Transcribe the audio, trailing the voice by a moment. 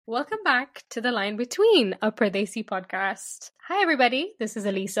Welcome back to The Line Between, a Pradesi podcast. Hi, everybody. This is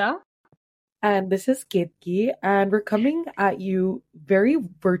Elisa. And this is Ketki, and we're coming at you very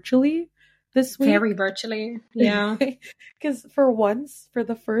virtually this week. Very virtually, yeah. Because for once, for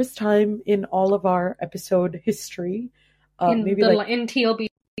the first time in all of our episode history, in TLB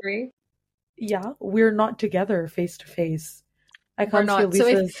history, yeah, we're not together face to face. I We're can't see not. So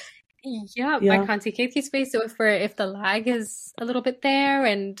Elisa's. I can't see Ketki's face. So if the lag is a little bit there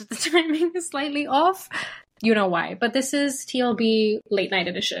and the timing is slightly off, you know why. But this is TLB late night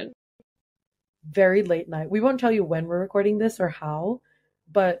edition. Very late night. We won't tell you when we're recording this or how,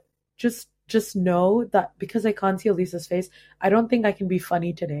 but just know that because I can't see Elisa's face, I don't think I can be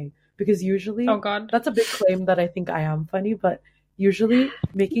funny today. Because usually, Oh God, that's a big claim that I think I am funny, but usually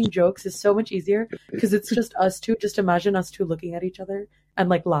making jokes is so much easier because it's just us two. Just imagine us two looking at each other and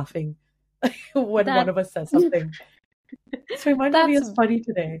like laughing when one of us says something. So it might not be as funny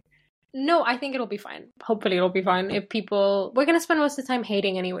today. No, I think it'll be fine. Hopefully it'll be fine. We're going to spend most of the time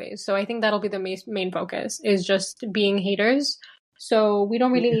hating anyways. So I think that'll be the main focus, is just being haters. So we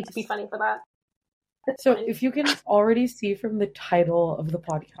don't really need to be funny for that. So if you can already see from the title of the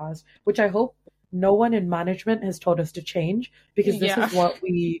podcast, which I hope no one in management has told us to change, because this is what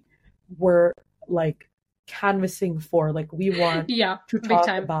we were like canvassing for. Like we want to talk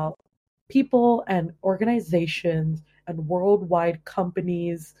about people and organizations and worldwide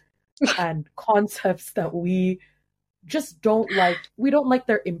companies and concepts that we just don't like. We don't like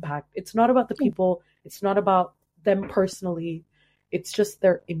their impact. It's not about the people. It's not about them personally. It's just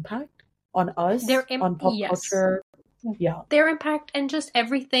their impact on us, on pop culture. Yeah. Their impact and just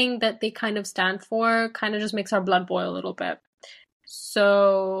everything that they kind of stand for kind of just makes our blood boil a little bit.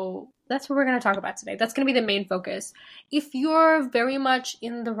 So that's what we're going to talk about today. That's going to be the main focus. If you're very much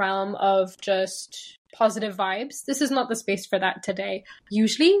in the realm of just positive vibes, this is not the space for that today.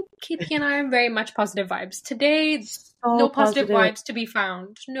 Usually, Ketki and I are very much positive vibes. Today, no positive vibes to be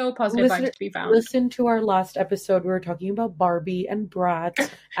found. No positive vibes to be found. Listen to our last episode. We were talking about Barbie and Bratz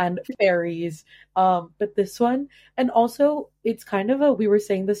and fairies. But this one, and also it's kind of we were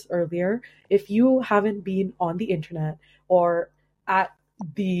saying this earlier, if you haven't been on the internet or at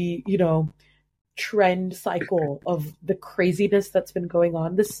the, trend cycle of the craziness that's been going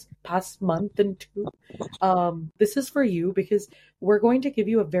on this past month and two, this is for you, because we're going to give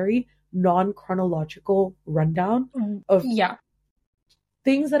you a very non-chronological rundown of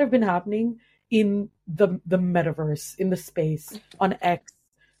things that have been happening in the metaverse, in the space, on X,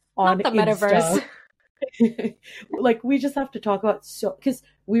 on Not the metaverse. Like we just have to talk about, because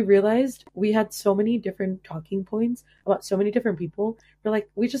we realized we had so many different talking points about so many different people. We're like,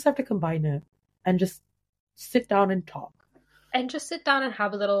 we just have to combine it and just sit down and talk. And just sit down and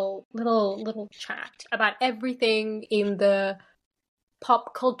have a little chat about everything in the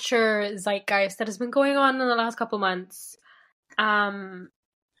pop culture zeitgeist that has been going on in the last couple months.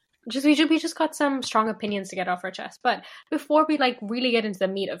 We just got some strong opinions to get off our chest. But before we really get into the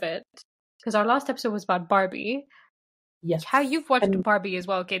meat of it, because our last episode was about Barbie. Yes. How you've watched Barbie as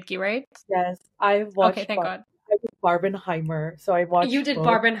well, Ketki, right? Yes, I've watched. Okay, thank God. I did Barbenheimer, so I watched. You did both.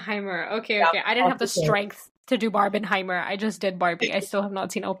 Barbenheimer. Okay. I didn't have the strength to do Barbenheimer. I just did Barbie. I still have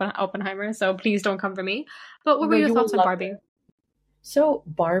not seen Oppenheimer, so please don't come for me. But what were your thoughts on Barbie? It. So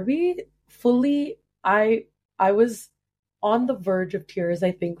Barbie, fully, I was on the verge of tears,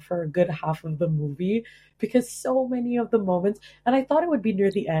 I think, for a good half of the movie, because so many of the moments, and I thought it would be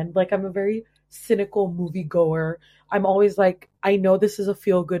near the end. Like, I'm a very cynical movie goer. I'm always like, I know this is a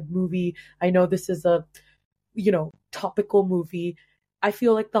feel-good movie. I know this is a, topical movie. I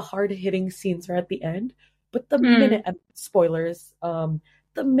feel like the hard-hitting scenes are at the end. But the minute, and spoilers,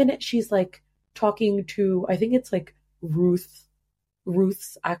 the minute she's like talking to, I think it's like Ruth's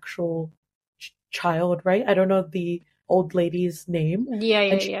actual child, right? I don't know the old lady's name.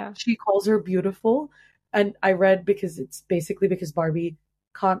 Yeah. She calls her beautiful. And I read, because it's basically because Barbie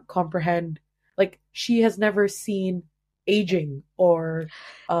can't comprehend, like, she has never seen aging or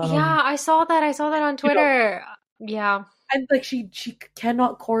I saw that on Twitter. Yeah. And like she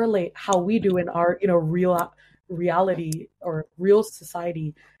cannot correlate how we do in our real reality or real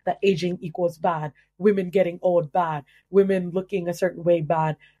society, that aging equals bad, women getting old bad, women looking a certain way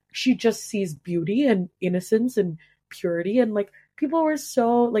bad. She just sees beauty and innocence and purity, and like people were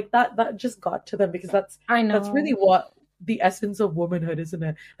so like that just got to them, because that's really what the essence of womanhood, isn't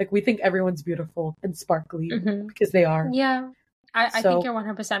it? Like, we think everyone's beautiful and sparkly because they are. Yeah. I think you're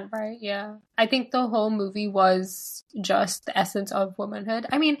 100% right. Yeah. I think the whole movie was just the essence of womanhood.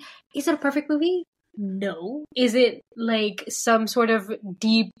 I mean, is it a perfect movie? No. Is it like some sort of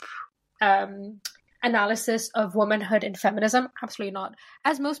deep analysis of womanhood and feminism. Absolutely not.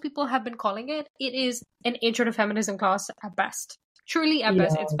 As most people have been calling it, it is an intro to feminism class at best. Truly at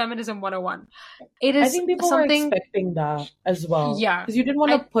best, Yeah. it's feminism 101. It I is think people were something, expecting that as well. yeah. Because you didn't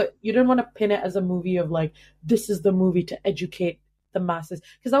want to pin it as a movie of like, this is the movie to educate the masses.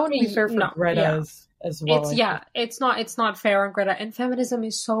 Because that wouldn't be fair for No, Greta yeah. as well. It's not fair on Greta. And feminism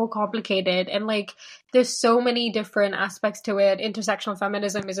is so complicated, and like there's so many different aspects to it. Intersectional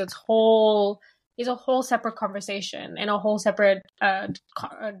feminism is a whole separate conversation and a whole separate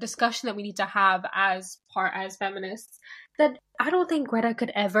discussion that we need to have as feminists. That I don't think Greta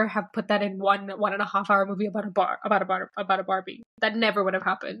could ever have put that in 1.5 hour movie about a Barbie. That never would have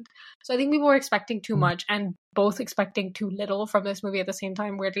happened. So I think people were expecting too much and both expecting too little from this movie at the same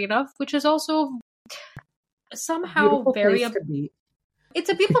time, weirdly enough, which is also somehow Beautiful very place to be. it's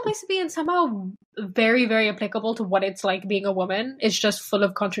a beautiful place to be, and somehow very, very applicable to what it's like being a woman. It's just full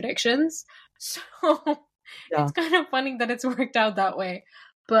of contradictions. So Yeah. it's kind of funny that it's worked out that way.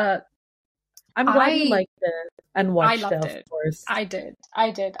 But I'm glad you liked it and watched loved it, of course. I did.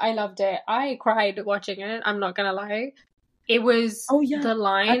 I loved it. I cried watching it. I'm not gonna lie. It was the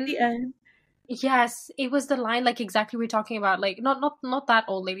line at the end. Yes, it was the line like exactly we were talking about. Like not that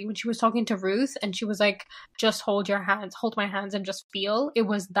old lady when she was talking to Ruth and she was like, "Just hold my hands, and just feel." It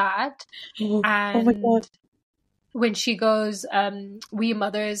was that, Oh and my God. when she goes, "We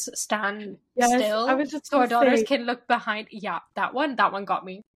mothers stand Yes, still, I was just so our gonna daughters say. can look behind." Yeah, that one got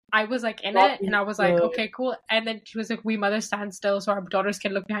me. I was like in Got it, me and I was like, good. "Okay, cool." And then she was like, "We mothers stand still, so our daughters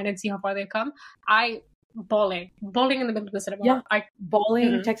can look behind and see how far they come." Bawling in the middle of the cinema. Yeah,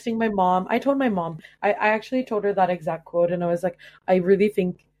 bawling, texting my mom. I told my mom. I actually told her that exact quote, and I was like, I really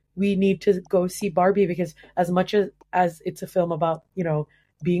think we need to go see Barbie because as much as it's a film about,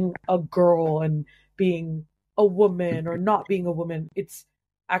 being a girl and being a woman or not being a woman, it's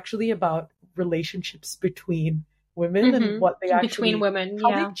actually about relationships between women and what they actually between women,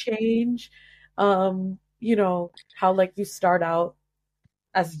 how they change. How like you start out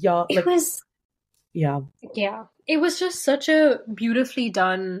as young. Yeah. It was just such a beautifully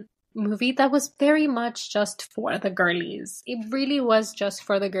done movie that was very much just for the girlies. It really was just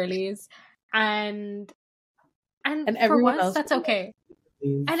for the girlies, and for once that's okay.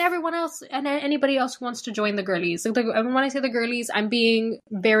 And everyone else and anybody else who wants to join the girlies. And when I say the girlies, I'm being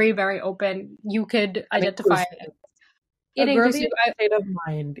very, very open. You could identify it. A girly state of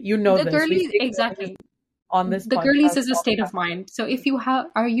mind. The this. Girlies, exactly. On this the girlies is a state of mind. So if you're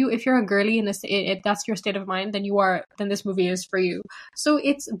a girly and that's your state of mind, then this movie is for you. So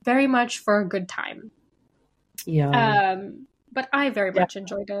it's very much for a good time. Yeah. But I very much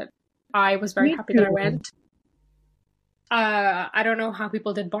enjoyed it. I was very happy that I went. I don't know how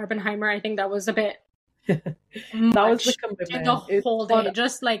people did Barbenheimer. I think that was a bit that was the commitment. The whole day,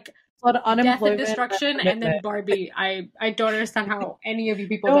 just like death and destruction, and then Barbie. I don't understand how any of you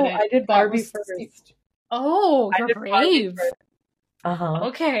people did it. I did Barbie first. Oh, you're brave.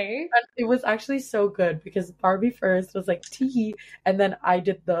 Okay. And it was actually so good because Barbie first was like tea, and then I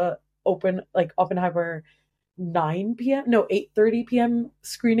did the Oppenheimer 8:30 p.m.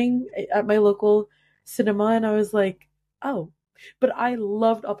 screening at my local cinema, and I was like, oh. But I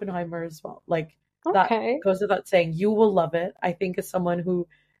loved Oppenheimer as well. That goes without saying. You will love it. I think as someone who,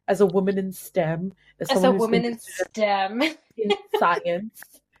 as a woman in STEM, in science.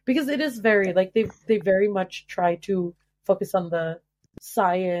 Because it is very they very much try to focus on the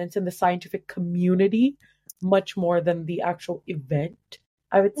science and the scientific community much more than the actual event,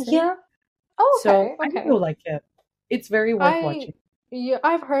 I would say. Yeah. Oh, okay. So I think you'll like it. It's very worth watching. Yeah,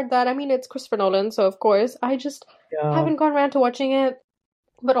 I've heard that. I mean, it's Christopher Nolan, so of course. I just haven't gone around to watching it.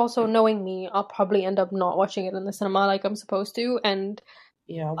 But also, knowing me, I'll probably end up not watching it in the cinema like I'm supposed to, and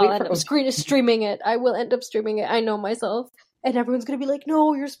I'll end up streaming it. I will end up streaming it. I know myself. And everyone's going to be like,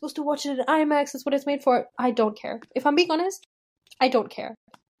 no, you're supposed to watch it in IMAX. That's what it's made for. I don't care. If I'm being honest, I don't care.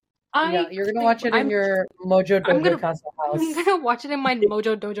 You're going to watch it in your Mojo Dojo Casa house. I'm going to watch it in my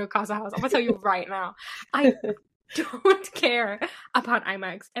Mojo Dojo Casa house. I'm going to tell you right now. I don't care about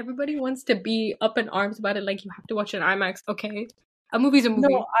IMAX. Everybody wants to be up in arms about it. Like, you have to watch it in IMAX. Okay. A movie's a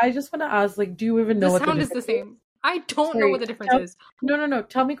movie. No, I just want to ask, do you even know what the sound is the same? I don't know what the difference is. No.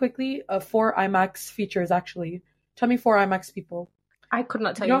 Tell me quickly 4 IMAX features, actually. Tell me 4 IMAX people. I could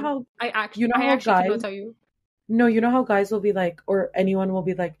not tell you. I actually could not tell you. No, you know how guys will be like, or anyone will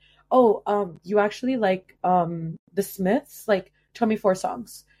be like, oh, you actually like the Smiths? Tell me 4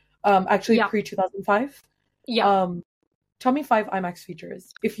 songs. Pre-2005. Yeah. Tell me 5 IMAX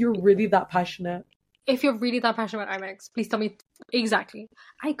features. If you're really that passionate. If you're really that passionate about IMAX, please tell me exactly.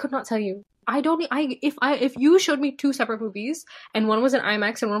 I could not tell you. if you showed me two separate movies and one was an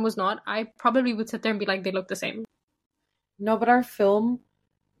IMAX and one was not, I probably would sit there and be like, they look the same. No, but our film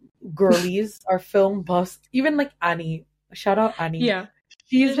girlies, our film buffs, even like Annie, shout out Annie. Yeah.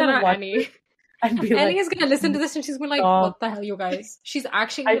 She's Shout gonna out watch Annie. it and be Annie like, is gonna listen to this and she's gonna be like, stop. what the hell, you guys? She's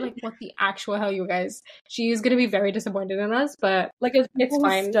actually gonna be like, what the actual hell, you guys? She is gonna be very disappointed in us, but Like as it's people who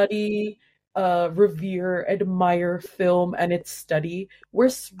fine. study, revere, admire film and its study, we're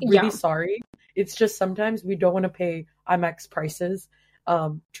really Yeah. sorry. It's just sometimes we don't want to pay IMAX prices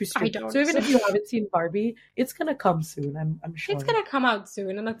to I stream. don't. So even if you haven't seen Barbie, it's gonna come soon. I'm sure. It's gonna come out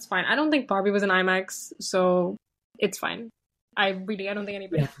soon, and that's fine. I don't think Barbie was an IMAX, so it's fine. I don't think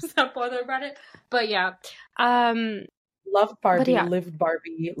anybody was that bothered about it. But yeah, Loved Barbie, yeah. lived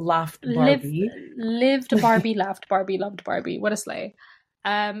Barbie, laughed Barbie. lived Barbie, laughed Barbie, loved Barbie. What a slay.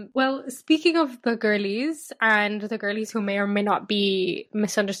 Well, speaking of the girlies and the girlies who may or may not be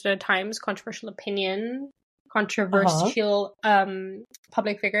misunderstood at times, controversial opinion, controversial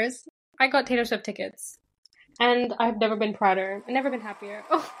public figures, I got Taylor Swift tickets, and I've never been prouder, and never been happier.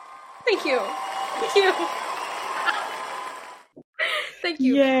 Oh, thank you, thank you, thank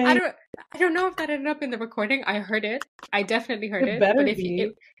you. Yay. I don't know if that ended up in the recording. I heard it. I definitely heard it. better But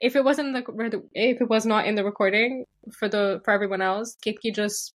be. if it wasn't if it was not in the recording for everyone else, Kiki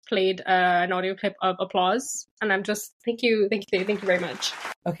just played an audio clip of applause, and I'm just thank you very much.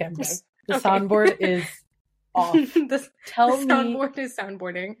 Okay, I'm back. Yes. The Okay. soundboard is off. the Tell me. soundboard is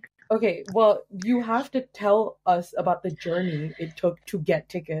soundboarding. Okay, well, you have to tell us about the journey it took to get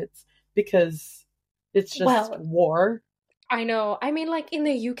tickets because it's just war. I know. I mean, like in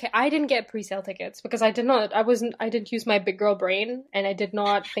the UK, I didn't get pre-sale tickets because I didn't use my big girl brain, and I did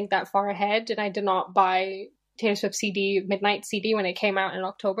not think that far ahead, and I did not buy Taylor Swift Midnight CD when it came out in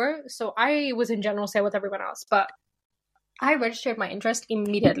October. So I was in general sale with everyone else, but I registered my interest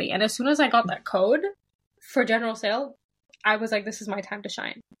immediately. And as soon as I got that code for general sale, I was like, this is my time to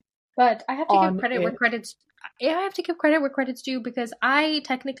shine. But I have to give credit where credit's due because I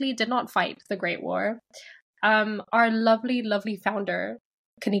technically did not fight the Great War. Our lovely, lovely founder,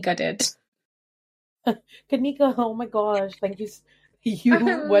 Kanika, did. Kanika, oh my gosh, thank you.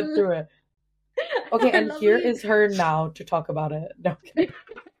 You went through it. Okay, and here is her now to talk about it. No, okay.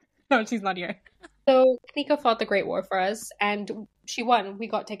 No, she's not here. So Kanika fought the Great War for us, and she won. We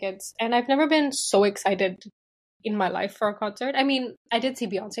got tickets, and I've never been so excited in my life for a concert. I mean, I did see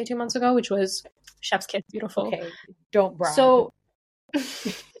Beyonce 2 months ago, which was chef's kiss, beautiful. Okay, don't brag. So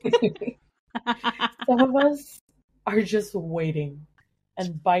some of us are just waiting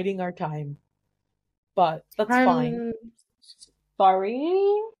and biding our time, but that's fine.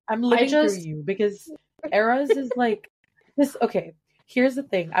 Sorry, I'm living through you because Eras is like this. Okay, here's the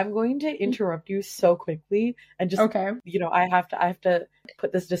thing. I'm going to interrupt you so quickly and just I have to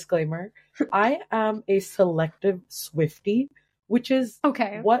put this disclaimer. I am a selective Swiftie, which is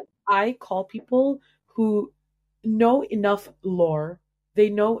what I call people who know enough lore. They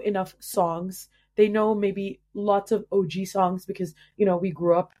know enough songs. They know maybe lots of OG songs because, we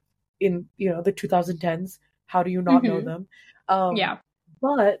grew up in, the 2010s. How do you not know them?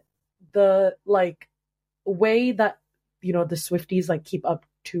 But the way that, the Swifties keep up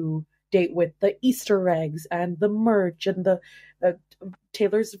to date with the Easter eggs and the merch and the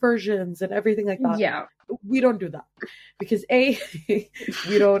Taylor's versions and everything like that. Yeah. We don't do that because A,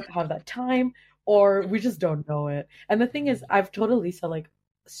 we don't have that time, or we just don't know it. And the thing is, I've told Elisa,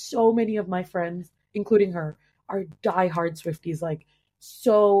 so many of my friends, including her, are diehard Swifties,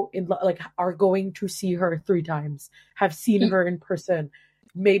 are going to see her 3 times, have seen her in person,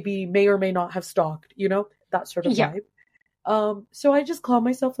 maybe may or may not have stalked, that sort of vibe. So I just call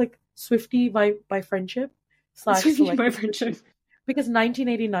myself Swiftie by friendship / Swiftie by friendship. Because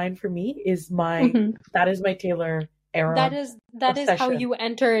 1989 for me is that is my Taylor era. That is how you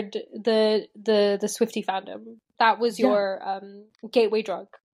entered the Swiftie fandom. That was your gateway drug.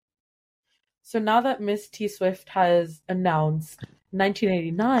 So now that Miss T Swift has announced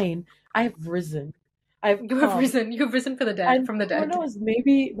 1989, I've risen. You've risen for the dead, from the dead. Who knows?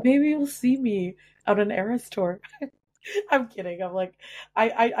 Maybe you'll see me on an Eras tour. I'm kidding. I'm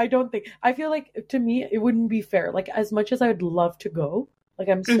I don't think. I feel to me it wouldn't be fair. As much as I would love to go,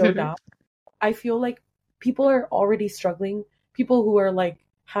 I'm so down. I feel people are already struggling. People who are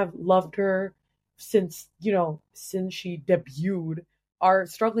have loved her since she debuted are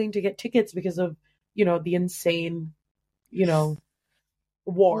struggling to get tickets because of the insane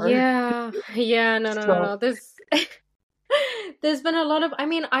war. No. There's been a lot of. I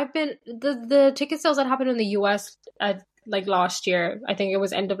mean, I've been the ticket sales that happened in the US like last year. I think it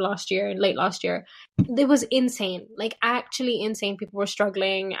was end of last year, late last year. It was insane, like actually insane. People were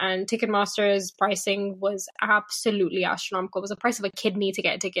struggling, and Ticketmaster's pricing was absolutely astronomical. It was the price of a kidney to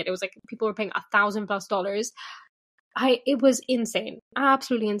get a ticket. It was like people were paying $1,000+. It was insane,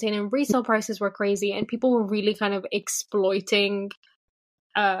 absolutely insane, and resale prices were crazy, and people were really kind of exploiting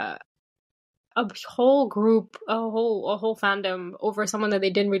a whole group, a whole fandom over someone that they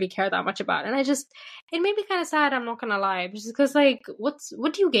didn't really care that much about. And it made me kind of sad, I'm not gonna lie, just because like what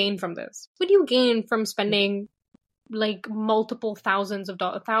do you gain from this? What do you gain from spending like multiple thousands and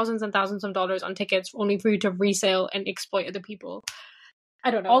thousands of dollars on tickets only for you to resale and exploit other people? I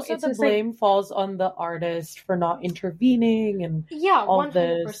don't know. Also, the blame falls on the artist for not intervening and yeah, all 100%.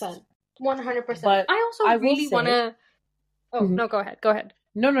 this. 100%. But I also really want to... Oh, no, go ahead.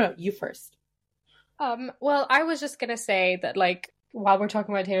 No, you first. Well, I was just gonna say that, like, while we're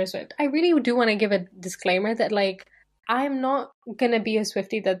talking about Taylor Swift, I really do want to give a disclaimer that, like, I'm not gonna be a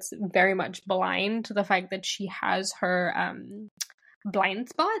Swiftie that's very much blind to the fact that she has her blind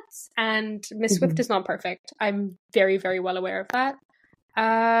spots, and Miss Swift is not perfect. I'm very, very well aware of that.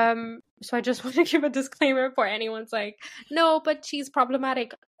 So I just want to give a disclaimer before anyone's like, no, but she's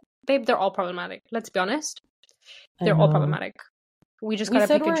problematic. Babe, they're all problematic. Let's be honest. They're all problematic. We just gotta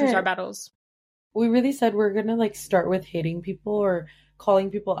pick and choose our battles. We really said we're gonna like start with hating people or calling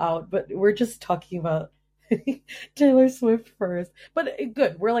people out, but we're just talking about Taylor Swift first. But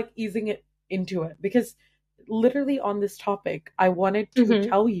good, we're like easing it into it because literally on this topic, I wanted to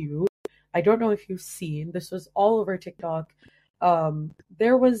tell you, I don't know if you've seen, this was all over TikTok.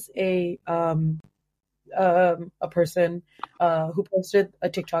 There was a person who posted a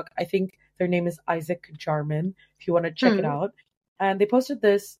TikTok. I think their name is Isaac Jarman, if you want to check it out. And they posted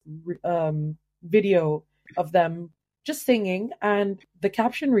this video of them just singing, and the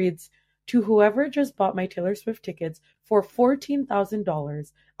caption reads, "To whoever just bought my Taylor Swift tickets for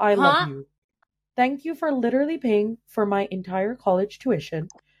 $14,000, I love you. Thank you for literally paying for my entire college tuition.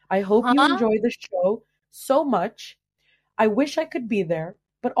 I hope you enjoy the show so much. I wish I could be there,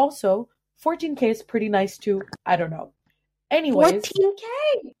 but also $14K is pretty nice too. I don't know. Anyways,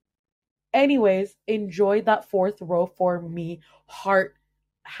 $14K. Anyways, enjoy that fourth row for me. Heart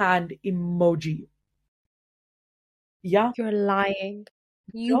hand emoji." Yeah. You're lying.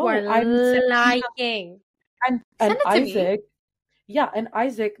 You are lying. And Isaac, and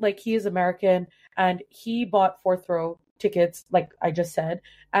Isaac, like, he is American and he bought fourth row tickets, like I just said,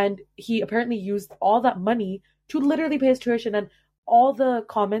 and he apparently used all that money to literally pay his tuition. And all the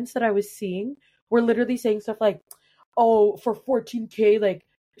comments that I was seeing were literally saying stuff like, "Oh, for $14K, like,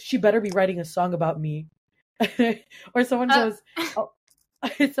 she better be writing a song about me." Or someone goes,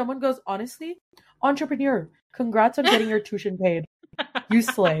 "Honestly, entrepreneur, congrats on getting your tuition paid. You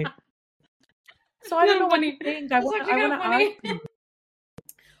slay." So I don't know what you think. I want to ask you,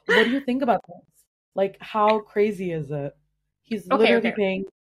 what do you think about this? Like, how crazy is it? He's literally paying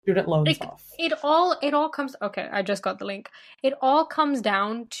student loans off. It all comes... Okay, I just got the link. It all comes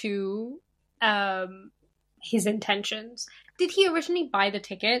down to his intentions. Did he originally buy the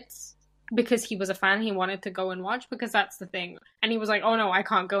tickets because he was a fan, he wanted to go and watch? Because that's the thing. And he was like, "Oh no, I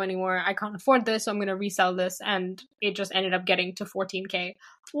can't go anymore. I can't afford this, so I'm going to resell this." And it just ended up getting to $14K.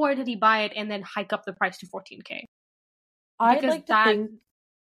 Or did he buy it and then hike up the price to $14K? I'd like to think,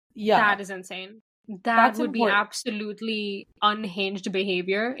 that is insane. That would be absolutely unhinged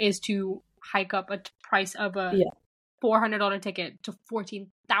behavior, is to hike up a price of a $400 ticket to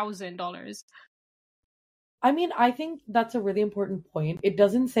 $14,000. I mean, I think that's a really important point. It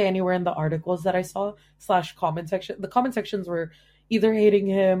doesn't say anywhere in the articles that I saw / comment section. The comment sections were either hating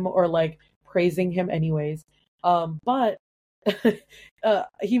him or like praising him anyways. But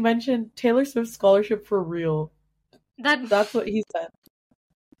he mentioned Taylor Swift scholarship for real. That's what he said.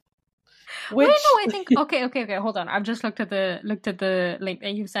 Which... Wait, no, I think okay. Hold on. I've just looked at the link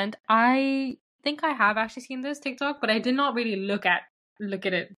that you sent. I think I have actually seen this TikTok, but I did not really look at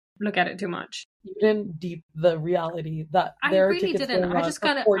it too much. You didn't deep the reality that I really didn't. I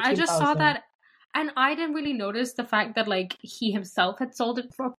just saw that, and I didn't really notice the fact that like he himself had sold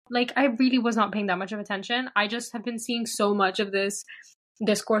it for, like, I really was not paying that much of attention. I just have been seeing so much of this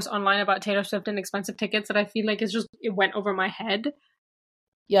discourse online about Taylor Swift and expensive tickets that I feel like it went over my head.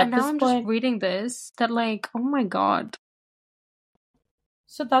 Yeah, and now I'm just reading this that, like, oh my god.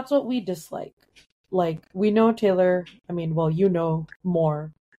 So that's what we dislike. Like, we know Taylor, I mean, well, you know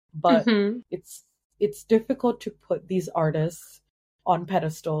more, but it's difficult to put these artists on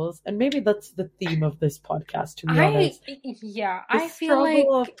pedestals, and maybe that's the theme of this podcast, to be honest. I feel like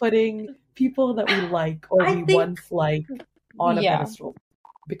of putting people that we like or once liked on a pedestal.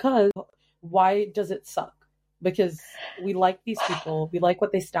 Because why does it suck? because we like these people, we like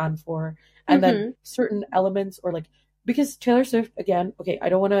what they stand for, and then Mm-hmm. certain elements or like because Taylor Swift again, okay, I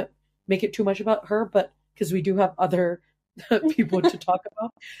don't want to make it too much about her, but because we do have other people to talk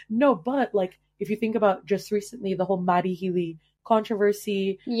about. No, but like if you think about just recently the whole Maddie Healy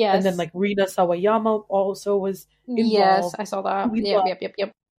controversy, and then Yes. like Rina Sawayama also was Yes, involved. I saw that. We Yep, love. yep, yep,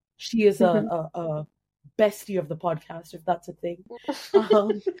 yep. She is Mm-hmm. a bestie of the podcast, if that's a thing.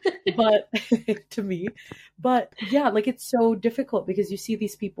 Um, but to me, but yeah, like it's so difficult because you see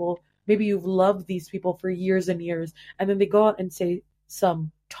these people, maybe you've loved these people for years and years, and then they go out and say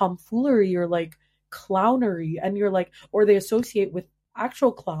some tomfoolery or like clownery, and you're like, or they associate with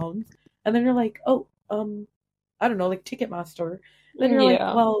actual clowns, and then you're like, oh, I don't know, like Ticketmaster. Then you're like,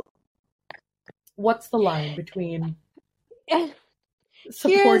 Yeah. well, what's the line between Here's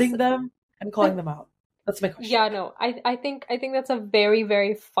supporting them and calling them out? That's my question. yeah, no. I think that's a very,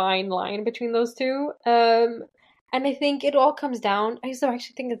 very fine line between those two. And I think it all comes down. I used to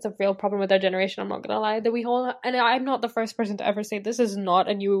actually think it's a real problem with our generation, I'm not gonna lie, that we all and I'm not the first person to ever say this is not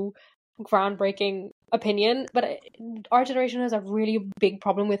a new groundbreaking opinion, but our generation has a really big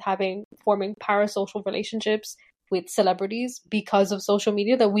problem with forming parasocial relationships with celebrities because of social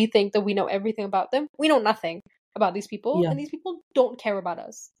media that we think that we know everything about them. We know nothing about these people, Yeah. and these people don't care about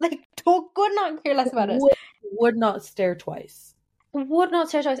us. Like, could not care less about us. Would not stare twice. Would not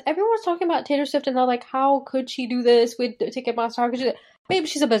say choice. Everyone was talking about Taylor Swift and they're like, how could she do this with Ticketmaster? How could she do that? Babe,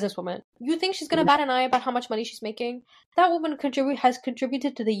 she's a businesswoman. You think she's gonna bat an eye about how much money she's making? That woman has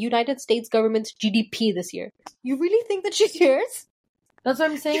contributed to the United States government's GDP this year. You really think that she cares? That's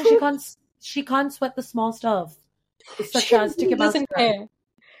what I'm saying. She can't sweat the small stuff, such She as really doesn't Ticketmaster. care.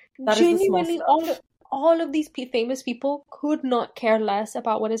 That is the small Genuinely, stuff. all of these famous people could not care less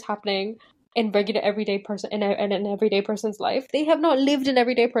about what is happening in regular everyday person in an everyday person's life. They have not lived an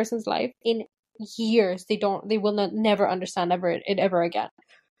everyday person's life in years. They will not never understand it ever again.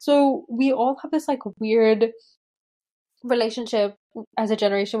 So we all have this like weird relationship as a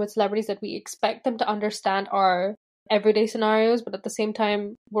generation with celebrities that we expect them to understand our everyday scenarios, but at the same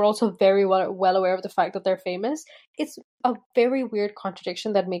time we're also very well aware of the fact that they're famous. It's a very weird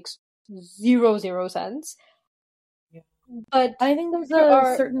contradiction that makes zero sense. Yeah. But I think there's there a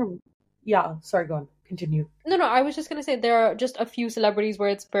are certain. Yeah, sorry, go on. Continue. no, I was just gonna say there are just a few celebrities where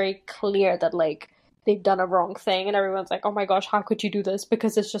it's very clear that like they've done a wrong thing and everyone's like, oh my gosh, how could you do this?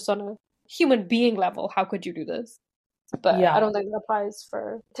 Because it's just on a human being level, how could you do this? But I Yeah. don't think that applies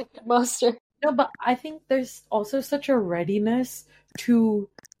for Ticketmaster. No, but I think there's also such a readiness to,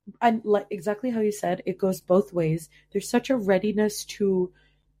 and like exactly how you said, it goes both ways. There's such a readiness to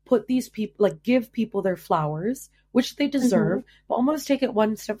put these people, like give people their flowers, which they Mm-hmm. deserve, but almost take it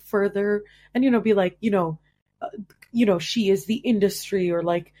one step further and, be like, uh, she is the industry or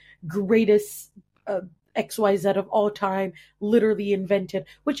like greatest XYZ of all time, literally invented,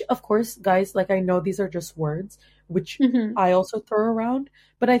 which of course, guys, like I know these are just words, which Mm-hmm. I also throw around,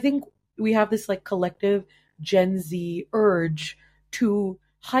 but I think we have this like collective Gen Z urge to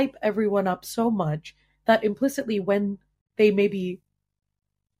hype everyone up so much that implicitly when they maybe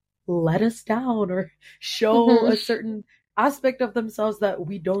let us down or show Mm-hmm. a certain aspect of themselves that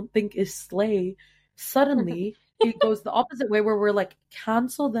we don't think is slay, suddenly it goes the opposite way where we're like,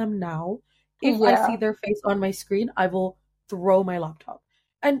 cancel them now. If I see Yeah. their face on my screen, I will throw my laptop.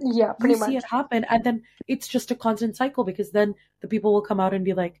 And Yeah, we pretty see it much. happen, and then it's just a constant cycle because then the people will come out and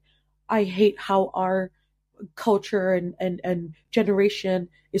be like, I hate how our culture and generation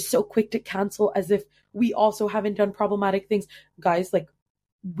is so quick to cancel as if we also haven't done problematic things. Guys, like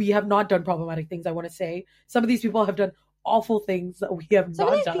we have not done problematic things, I want to say. Some of these people have done awful things that we have Some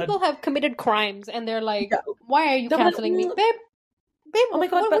of not these done. people have committed crimes and they're like, Yeah. why are you They're like, canceling me? Babe, oh my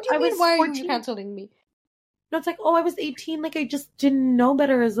god, what but do you I mean, was why are you 14. canceling me? No, it's like, oh, I was 18. Like I just didn't know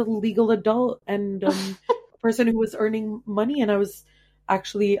better as a legal adult and a person who was earning money, and I was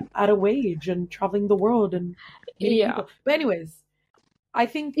actually at a wage and traveling the world and meeting Yeah. people. But anyways, I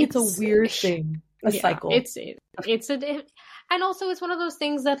think it's a It's weird thing, a yeah, cycle. and also it's one of those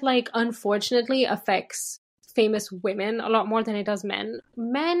things that like unfortunately affects famous women a lot more than it does men.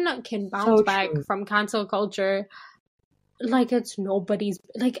 Men can bounce So back true. from cancel culture like it's nobody's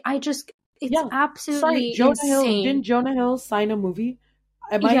like it's Yeah. Sorry, absolutely Jonah Hill. insane. Didn't Jonah Hill sign a movie?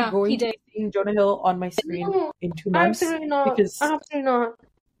 Am I Yeah, he going to did. be seeing Jonah Hill on my screen No, in 2 months? absolutely not. Because Absolutely not.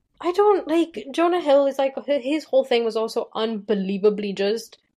 I don't like Jonah Hill is like his whole thing was also unbelievably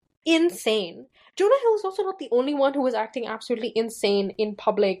just insane. Jonah Hill is also not the only one who was acting absolutely insane in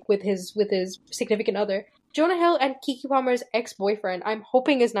public with his significant other. Jonah Hill and Keke Palmer's ex-boyfriend, I'm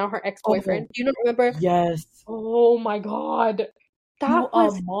hoping is now her oh ex-boyfriend. Do you not remember? yes, Oh my God. to That a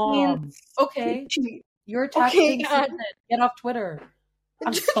was mom. insane. Okay, You're attacked Okay, in season. Get off Twitter.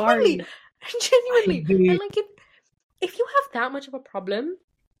 I'm genuinely, sorry. genuinely, and like if you have that much of a problem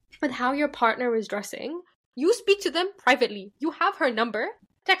with how your partner is dressing, you speak to them privately. You have her number.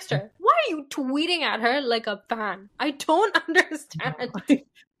 Text her. Why are you tweeting at her like a fan? I don't understand.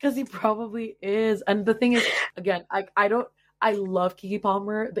 Because he probably is. And the thing is, again, I love Kiki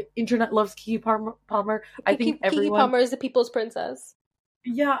Palmer. The internet loves Kiki Palmer. I think Kiki Palmer is the people's princess.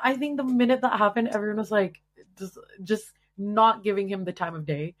 Yeah, I think the minute that happened, everyone was like, just not giving him the time of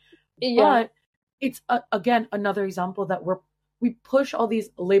day. Yeah. But it's, again, another example that we push all these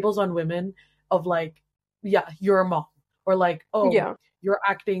labels on women of like, yeah, you're a mom. Or like, oh, Yeah. you're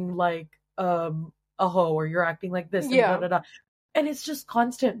acting like a hoe, or you're acting like this, and Yeah. da da da. And it's just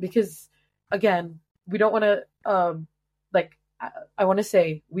constant because, again, we don't want to, like, I want to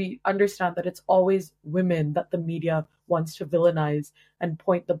say, we understand that it's always women that the media wants to villainize and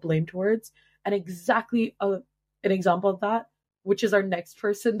point the blame towards. And exactly an example of that, which is our next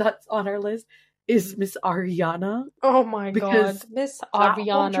person that's on our list, is Miss Ariana. Oh my god, Miss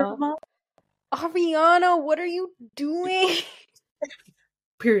Ariana. Ariana, what are you doing?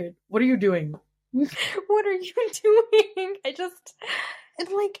 Period. What are you doing? What are you doing?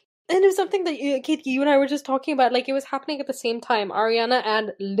 And it was something that Kate, you and I were just talking about. Like, it was happening at the same time. Ariana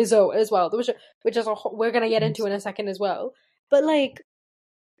and Lizzo as well, which is we're gonna get into in a second as well. But like,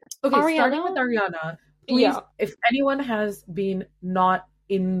 okay, Ariana, starting with Ariana, please, if anyone has been not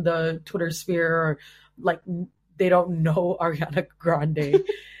in the Twitter sphere, or like they don't know Ariana Grande,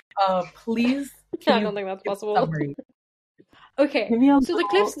 please. I don't think that's possible. Okay, so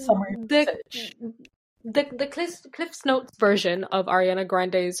the Cliff's Notes version of Ariana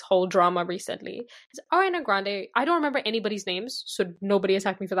Grande's whole drama recently is Ariana Grande. I don't remember anybody's names, so nobody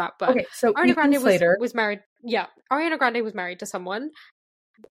attack me for that. But okay, so Ariana Grande was married. Yeah, Ariana Grande was married to someone.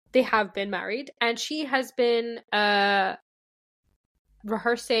 They have been married, and she has been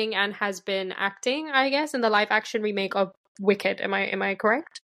rehearsing and has been acting, I guess, in the live action remake of Wicked. Am I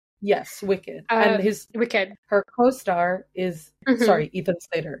correct? Yes, Wicked. And her co-star is Ethan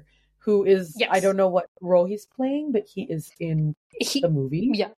Slater, who is, I don't know what role he's playing, but he is in the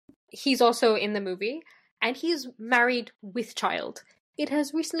movie. Yeah, he's also in the movie, and he's married with child. It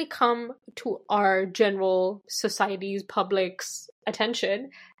has recently come to our general society's public's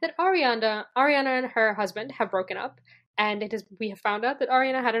attention that Ariana and her husband have broken up, and we have found out that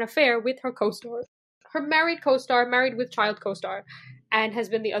Ariana had an affair with her co-star, her married co-star, married with child co-star, and has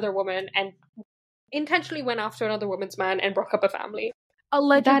been the other woman, and intentionally went after another woman's man and broke up a family.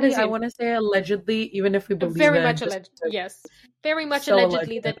 Allegedly, I want to say allegedly, even if we believe very much alleged. Yes, very much so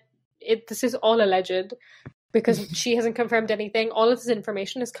allegedly alleged. That this is all alleged because she hasn't confirmed anything. All of this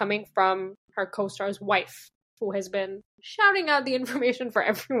information is coming from her co-star's wife, who has been shouting out the information for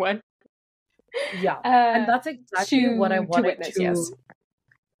everyone. Yeah, and that's exactly what I wanted witness, yes.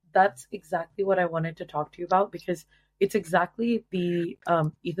 That's exactly what I wanted to talk to you about, because it's exactly the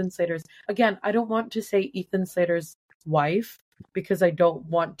Ethan Slater's. Again, I don't want to say Ethan Slater's wife, because I don't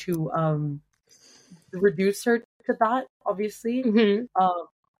want to reduce her to that, obviously. Mm-hmm.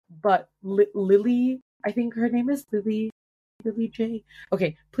 But Lily, I think her name is Lily J.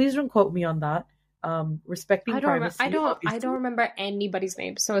 Okay, please don't quote me on that. Respecting privacy. I don't remember anybody's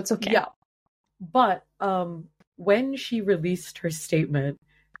name, so it's okay. Yeah, but when she released her statement,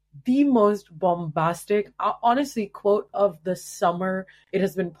 the most bombastic, honestly, quote of the summer, it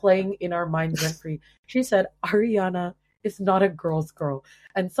has been playing in our minds rent free. She said, "Ariana is not a girl's girl,"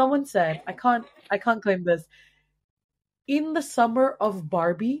 and someone said, I can't claim this. In the summer of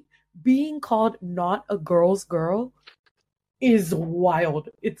Barbie, being called not a girl's girl is wild.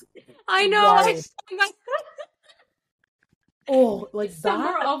 It's I know. Wild. Oh, like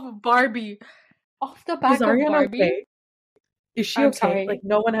summer that of Barbie. Off the back of Barbie. Okay? Is she okay? Sorry. Like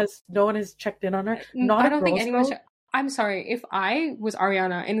no one has checked in on her. Not I don't think anyone's. girl? I'm sorry. If I was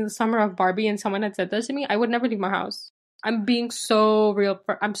Ariana in the summer of Barbie and someone had said this to me, I would never leave my house. I'm being so real.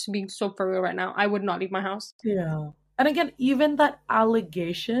 I'm being so for real right now. I would not leave my house. Yeah. And again, even that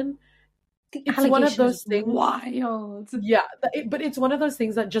allegation, it's one of those things. Wild. Yeah, but it's one of those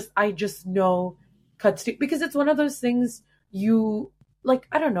things that I just know cuts deep, because it's one of those things you like.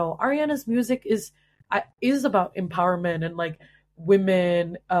 I don't know. Ariana's music is about empowerment and like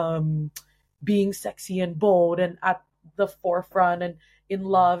women being sexy and bold and at the forefront and in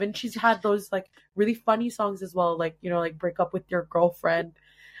love, and she's had those like really funny songs as well, like, you know, like Break Up With Your Girlfriend,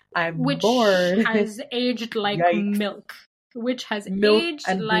 Which has aged like milk. Which has aged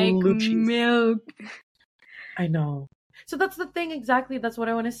like milk. I know. So that's the thing, exactly. That's what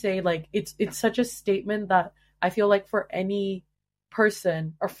I want to say. Like, it's such a statement that I feel like for any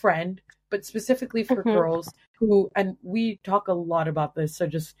person or friend, but specifically for girls who, and we talk a lot about this, so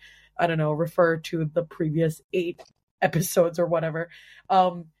just, I don't know, refer to the previous 8 episodes or whatever.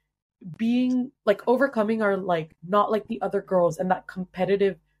 Being like overcoming our like not like the other girls and that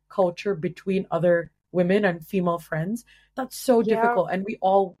competitive culture between other women and female friends, that's so difficult. And we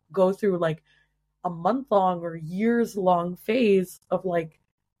all go through like a month long or years long phase of like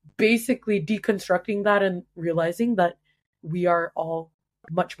basically deconstructing that and realizing that we are all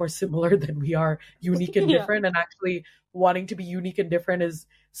much more similar than we are unique and different. And actually wanting to be unique and different is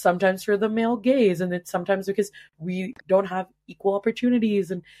sometimes for the male gaze, and it's sometimes because we don't have equal opportunities.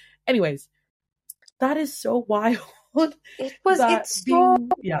 And anyways, that is so wild. It's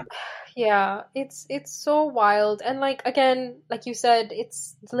so wild. And like, again, like you said,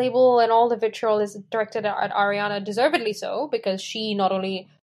 it's the label and all the vitriol is directed at Ariana, deservedly so, because she not only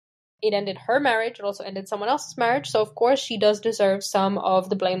it ended her marriage, it also ended someone else's marriage. So of course she does deserve some of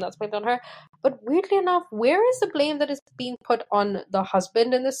the blame that's blamed on her. But weirdly enough, where is the blame that is being put on the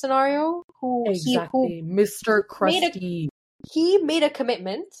husband in this scenario? Mr. Krusty. He made a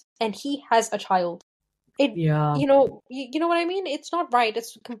commitment and he has a child. You know what I mean? It's not right.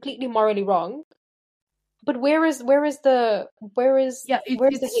 It's completely morally wrong. But it's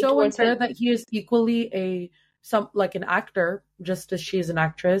so unfair that he is equally an actor, just as she is an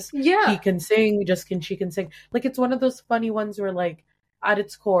actress. Yeah. He can sing, she can sing. Like, it's one of those funny ones where, like, at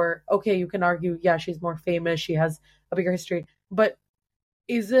its core, okay, you can argue, yeah, she's more famous, she has a bigger history. But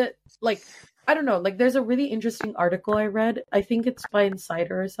is it, like, I don't know, like, there's a really interesting article I read. I think it's by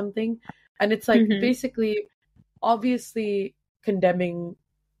Insider or something. And it's, like, basically, obviously condemning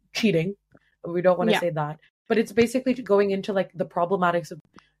cheating. We don't want to say that. But it's basically going into, like, the problematics of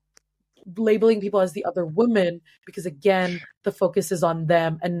labeling people as the other women, because again the focus is on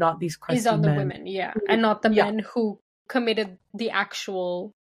them and not these crusty is on men. the women, and not the men who committed the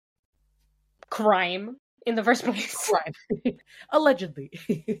actual crime in the first place. Allegedly.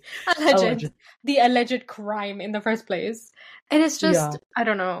 The alleged crime in the first place. And it's just I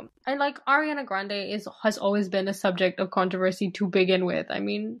don't know. I like Ariana Grande has always been a subject of controversy to begin with. I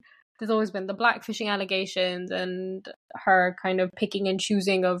mean, there's always been the blackfishing allegations and her kind of picking and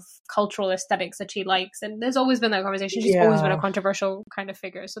choosing of cultural aesthetics that she likes. And there's always been that conversation. She's always been a controversial kind of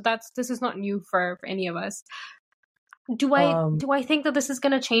figure. So this is not new for any of us. Do I think that this is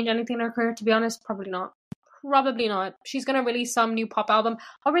going to change anything in her career? To be honest, probably not. Probably not. She's going to release some new pop album.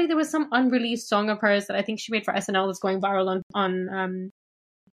 Already there was some unreleased song of hers that I think she made for SNL that's going viral on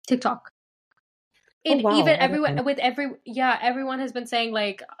TikTok. Even everyone has been saying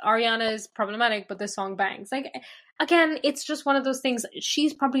like Ariana is problematic, but this song bangs. Like, again, it's just one of those things.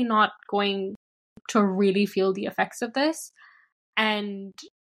 She's probably not going to really feel the effects of this, and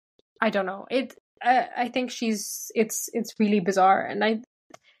I don't know. I think it's really bizarre, and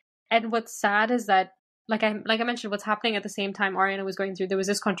what's sad is that like I mentioned, what's happening at the same time Ariana was going through. There was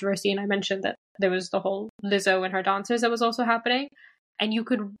this controversy, and I mentioned that there was the whole Lizzo and her dancers that was also happening. And you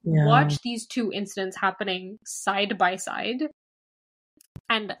could watch these two incidents happening side by side.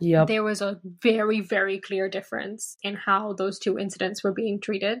 And there was a very, very clear difference in how those two incidents were being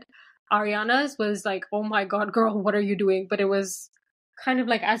treated. Ariana's was like, oh my God, girl, what are you doing? But it was kind of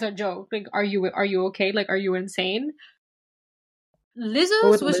like as a joke. Like, are you okay? Like, are you insane?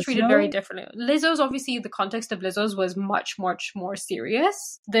 Lizzo's was treated very differently. Lizzo's, obviously, the context of Lizzo's was much, much more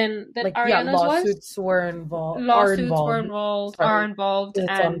serious than like, Ariana's lawsuits was. Are involved, and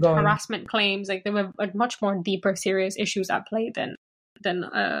ongoing. Harassment claims. Like, there were much more deeper, serious issues at play than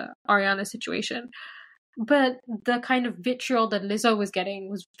Ariana's situation. But the kind of vitriol that Lizzo was getting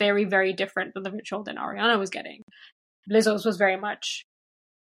was very, very different than the vitriol that Ariana was getting. Lizzo's was very much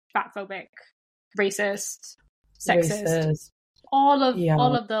fatphobic, racist, sexist. All of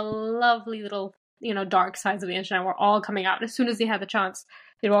the lovely little, dark sides of the internet were all coming out. As soon as they had the chance,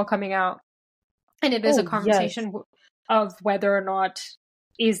 they were all coming out. And it is a conversation of whether or not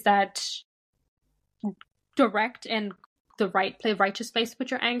is that direct and the righteous place to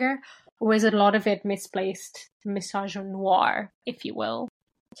put your anger, or is it a lot of it misplaced, misogynoir, if you will?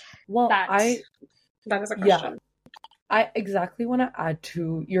 Well, that is a question. Yeah, I exactly want to add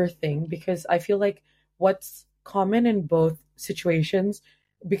to your thing, because I feel like what's common in both situations,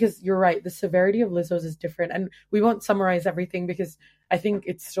 because you're right, the severity of Lizzo's is different, and we won't summarize everything because I think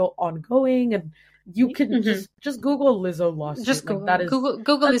it's still ongoing, and you can just Google Lizzo lawsuit. Just Google. That is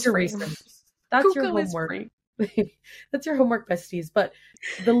Google is your free. research. That's Google your homework. That's your homework, besties. But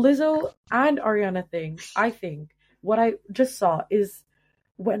the Lizzo and Ariana thing, I think what I just saw is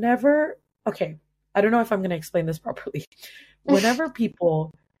whenever, okay, I don't know if I'm going to explain this properly. Whenever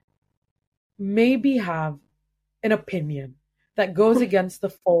people maybe have an opinion that goes against the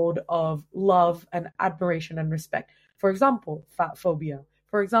fold of love and admiration and respect. For example, fat phobia.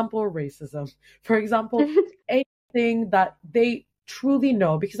 For example, racism. For example, anything that they truly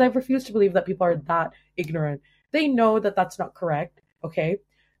know, because I refuse to believe that people are that ignorant. They know that that's not correct, okay?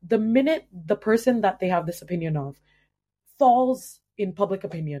 The minute the person that they have this opinion of falls in public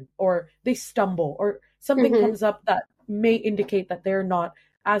opinion, or they stumble, or something comes up that may indicate that they're not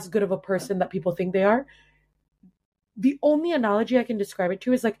as good of a person that people think they are, the only analogy I can describe it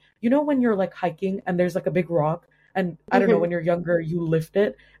to is like, you know, when you're like hiking and there's like a big rock, and I don't know, when you're younger, you lift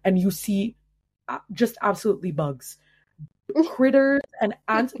it and you see just absolutely bugs, critters, and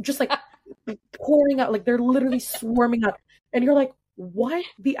ants just like pouring out, like they're literally swarming out. And you're like, why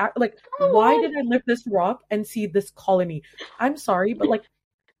why did I lift this rock and see this colony? I'm sorry, but like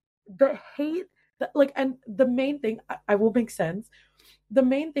the hate, like, and the main thing, I will make sense. The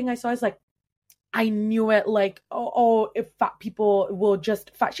main thing I saw is like, I knew it, like, if fat people will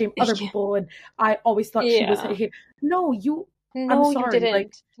just fat shame other people, and I always thought she was hate. No, I'm sorry, you didn't.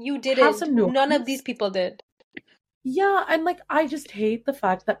 like, you didn't. None nuance. of these people did. Yeah, and like, I just hate the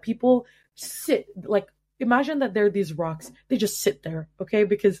fact that people sit, like, imagine that there are these rocks, they just sit there, okay?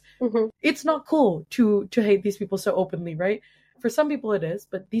 Because it's not cool to hate these people so openly, right? For some people it is,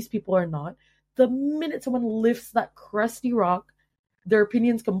 but these people are not. The minute someone lifts that crusty rock, their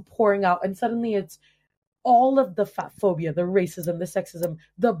opinions come pouring out, and suddenly it's all of the fat phobia, the racism, the sexism,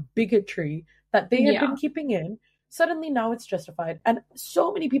 the bigotry that they had been keeping in. Suddenly now it's justified. And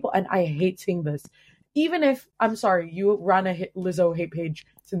so many people, and I hate seeing this, even if, I'm sorry, you ran a Lizzo hate page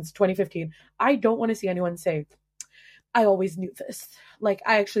since 2015, I don't want to see anyone say, I always knew this. Like,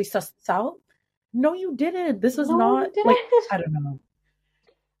 I actually sussed this out. No, you didn't. This was not, like, I don't know.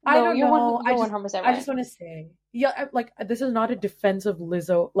 I don't know. You're 100% right. I just want to say, yeah, like, this is not a defense of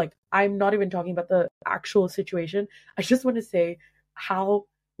Lizzo. Like, I'm not even talking about the actual situation. I just want to say how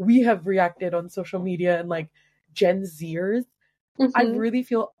we have reacted on social media and like Gen Zers. I really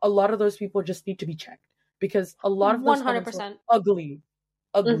feel a lot of those people just need to be checked, because a lot of those 100% were ugly.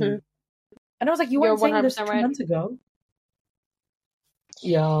 And I was like, you weren't saying this 2 months ago.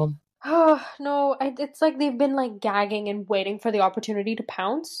 Yeah. Oh, no, it's like they've been like gagging and waiting for the opportunity to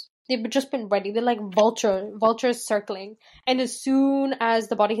pounce. They've just been ready. They're like vultures circling. And as soon as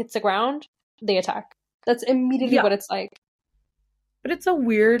the body hits the ground, they attack. That's immediately what it's like. But it's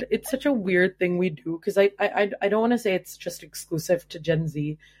such a weird thing we do, because I don't want to say it's just exclusive to Gen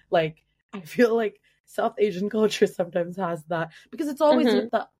Z. Like, I feel like South Asian culture sometimes has that, because it's always with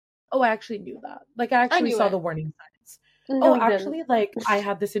the, I actually knew that. Like, I actually saw the warning signs. No, actually, didn't. Like, I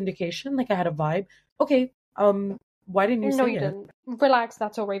had this indication, like, I had a vibe. Okay, why didn't you say it? No, you didn't. Relax,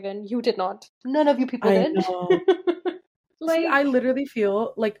 that's so Raven. You did not. None of you people did. Know. Like, I literally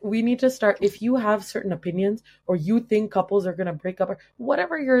feel like we need to start, if you have certain opinions, or you think couples are going to break up, or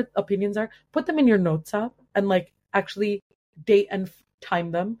whatever your opinions are, put them in your notes app and like actually date and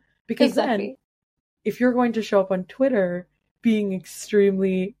time them. Because then, if you're going to show up on Twitter being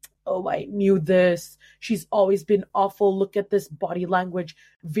extremely, oh, I knew this, she's always been awful, look at this body language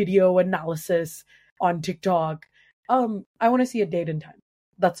video analysis on TikTok. I want to see a date and time.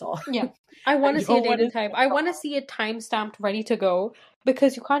 That's all. Yeah. I want to see a date and time. I want to see it time-stamped, ready to go,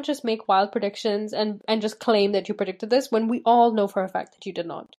 because you can't just make wild predictions and just claim that you predicted this when we all know for a fact that you did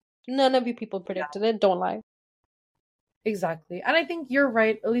not. None of you people predicted it. Don't lie. Exactly. And I think you're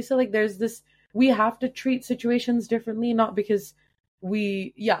right, Elisa. Like, there's this, we have to treat situations differently, not because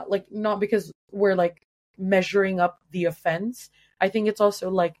not because we're like measuring up the offense. I think it's also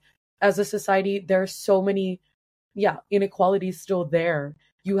like, as a society, there are so many, inequalities still there.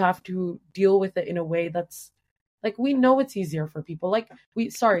 You have to deal with it in a way that's like, we know it's easier for people. Like,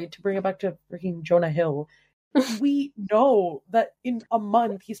 sorry to bring it back to freaking Jonah Hill. We know that in a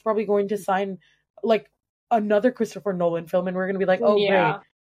month he's probably going to sign like another Christopher Nolan film, and we're going to be like, oh, great.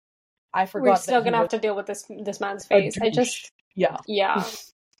 I forgot. We're still going to have to deal with this man's face. Yeah.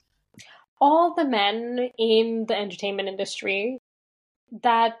 All the men in the entertainment industry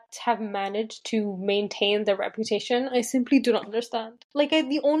that have managed to maintain their reputation, I simply do not understand. Like,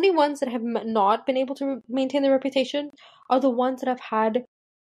 the only ones that have not been able to maintain their reputation are the ones that have had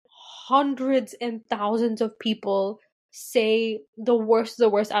hundreds and thousands of people say the worst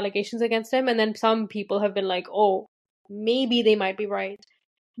allegations against him, and then some people have been like, oh, maybe they might be right.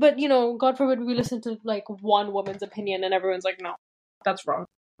 But, God forbid we listen to like one woman's opinion and everyone's like, no, that's wrong.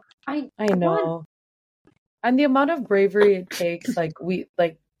 I know. And the amount of bravery it takes,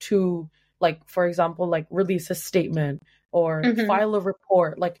 to, for example, release a statement or file a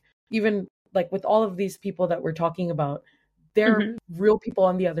report, even with all of these people that we're talking about, they're real people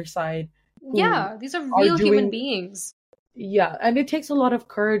on the other side. Yeah, these are real human beings. Yeah, and it takes a lot of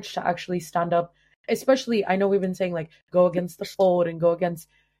courage to actually stand up. Especially, I know we've been saying like go against the fold and go against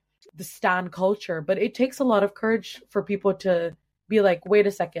the stan culture, but it takes a lot of courage for people to be like, wait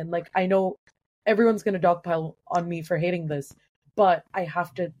a second, like I know everyone's gonna dogpile on me for hating this, but I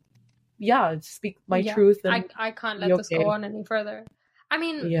have to, yeah, speak my Yeah, truth I and I can't be let this go okay. on any further. I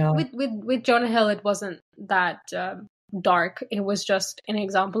mean, Yeah, with Jonah Hill, it wasn't that dark. It was just an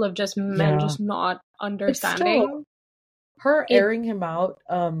example of just men yeah. just not But still, understanding. her It airing him out,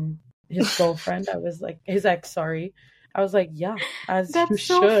 his girlfriend, I was like, his ex, sorry. I was like, yeah, as you That's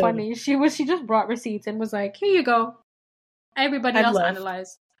so should. funny. She just brought receipts and was like, "Here you go. Everybody And else left.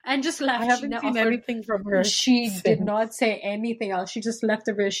 analyze." And just I left. She haven't never seen offered. anything from her She did since. not say anything else. She just left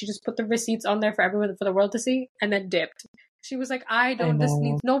she just put the receipts on there for everyone, for the world to see, and then dipped. She was like, "I I don't. This know.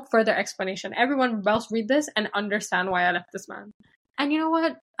 needs no further explanation. Everyone else read this and understand why I left this man." And you know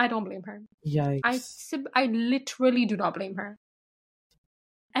what? I don't blame her. Yikes. I literally do not blame her.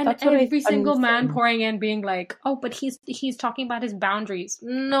 And That's what every I'm single man saying. pouring in, being like, "Oh, but he's talking about his boundaries."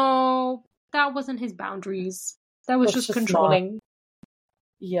 No, that wasn't his boundaries. That was That's just just not. controlling.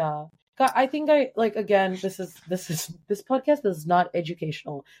 Yeah. I think I like again, this podcast is not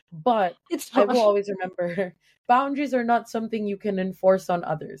educational, but It's I will not. always remember boundaries are not something you can enforce on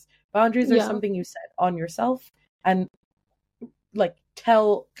others. Boundaries are Yeah. something you set on yourself and like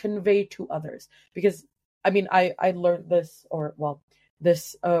convey to others. Because I mean I learned this, or well,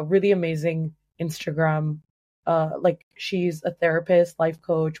 this really amazing Instagram, like she's a therapist, life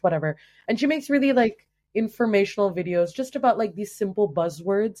coach, whatever, and she makes really like informational videos just about like these simple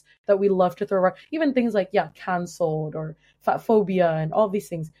buzzwords that we love to throw around, even things like, yeah, cancelled or fat phobia and all these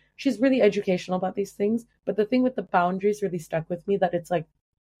things. She's really educational about these things, but the thing with the boundaries really stuck with me, that it's like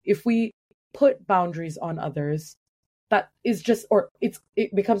if we put boundaries on others, that is just, or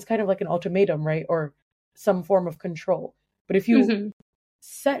it becomes kind of like an ultimatum, right? Or some form of control. But if you Hmm.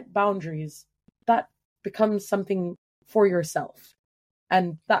 set boundaries, that becomes something for yourself,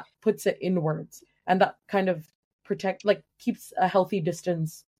 and that puts it inwards, and that kind of protect, like keeps a healthy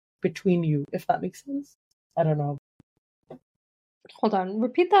distance between you, if that makes sense. I don't know. Hold on.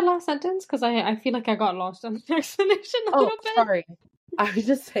 Repeat that last sentence because I feel like I got lost on the explanation a Oh, little bit. sorry.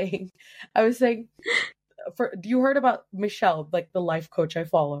 I was saying, for do you heard about Michelle, like the life coach I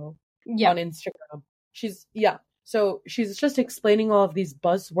follow Yeah. on Instagram? She's, yeah. So she's just explaining all of these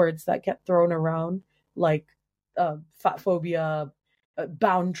buzzwords that get thrown around, like fat phobia,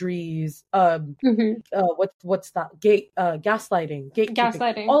 boundaries, Hmm. what's that? Gaslighting, gatekeeping,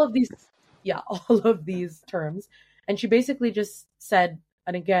 Gaslighting. all of these, yeah, all of these terms. And she basically just said,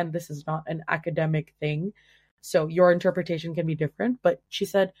 and again, this is not an academic thing, so your interpretation can be different, but she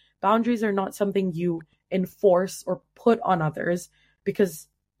said boundaries are not something you enforce or put on others, because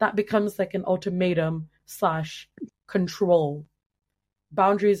that becomes like an ultimatum slash control.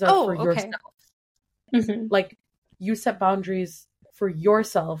 Boundaries are for Oh, okay. yourself. Hmm. Like you set boundaries for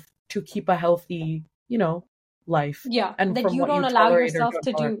yourself to keep a healthy, life, Yeah, and that from you what don't you allow tolerate or yourself don't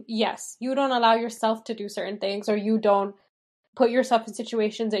to tolerate. do, yes, you don't allow yourself to do certain things, or you don't put yourself in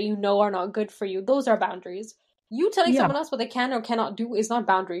situations that you know are not good for you. Those are boundaries. You telling Yeah, someone else what they can or cannot do is not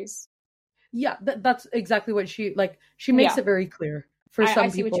boundaries. yeah, that's exactly what she makes Yeah, it very clear for I some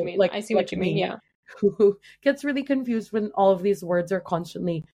see what you people mean. like I see what like you mean. me Yeah. who gets really confused when all of these words are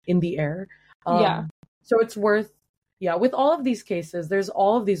constantly in the air. Yeah. um so it's worth, yeah, with all of these cases there's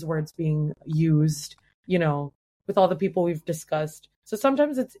all of these words being used, with all the people we've discussed. So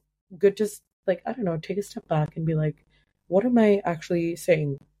sometimes it's good to like, I don't know, take a step back and be like, what am I actually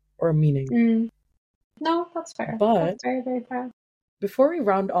saying or meaning? Mm. No, that's fair. That's But very, very fair. before we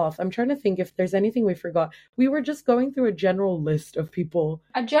round off, I'm trying to think if there's anything we forgot. We were just going through a general list of people,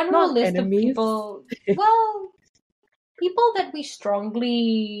 A general not list of enemies. people, well, people that we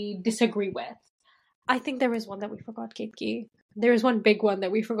strongly disagree with. I think there is one that we forgot, Keitki. There is one big one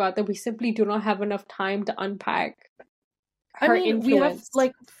that we forgot that we simply do not have enough time to unpack. I Her mean, we have influence.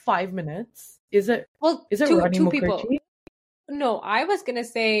 like 5 minutes. Is it Well, is it Rani two people. Mukherjee? No, I was gonna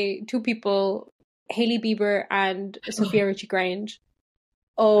say two people, Hailey Bieber and Sophia Richie Grange.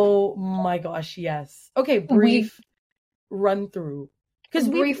 Oh my gosh, yes. Okay, We've brief run through. Because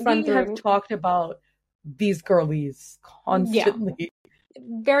brief run we have through. talked about these girlies Yeah, constantly.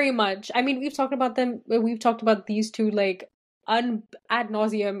 very much. I mean, we've talked about them. We've talked about these two like ad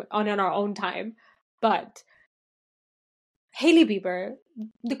nauseum on in our own time, but Hailey Bieber,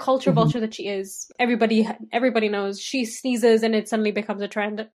 the culture Mhm. vulture that she is, everybody knows she sneezes and it suddenly becomes a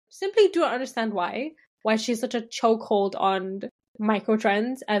trend. Simply do not understand why she's such a chokehold on micro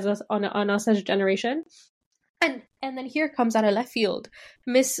trends as us on us as a generation. And then here comes out of left field,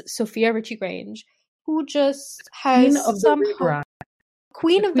 Miss Sophia Richie Grange. who just Queen has of the somehow rebrand.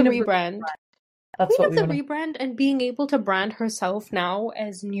 queen The of the queen of the rebrand. That's Queen what of we the want to. rebrand and being able to brand herself now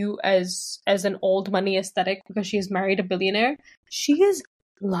as new as an old money aesthetic because she's married a billionaire. She is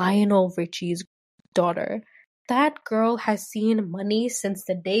Lionel Richie's daughter. That girl has seen money since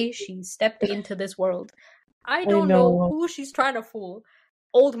the day she stepped into this world. I I don't know know. who she's trying to fool.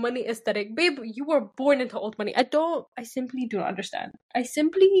 Old money aesthetic. Babe, you were born into old money. I simply do not understand. I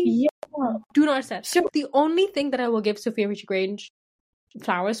simply Yeah. do not understand. So The only thing that I will give Sophia Richie Grange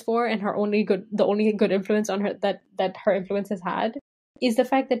flowers for, and the only good influence on her that her influence has had, is the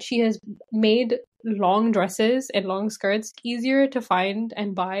fact that she has made long dresses and long skirts easier to find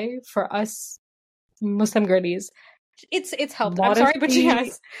and buy for us Muslim girlies. It's helped. I'm sorry, but she modesty,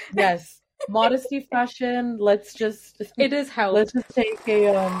 has. yes. Modesty fashion. It has Let's helped. just take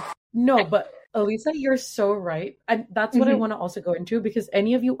a no, but Elisa, you're so right. And that's what I Mhm. want to also go into because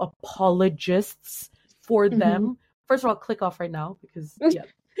any of you apologists for Mhm. them, first of all, click off right now because yeah.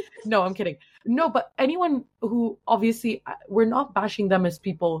 No, I'm kidding. No, but anyone who obviously we're not bashing them as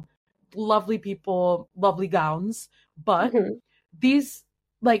people, lovely gowns, but Mhm. these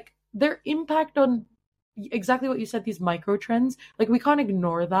like their impact on exactly what you said, these micro trends, like we can't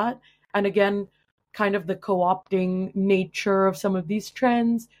ignore that. And again, kind of the co-opting nature of some of these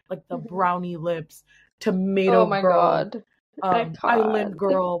trends, like the Mhm. brownie lips, Oh tomato my girl, god. I island can't.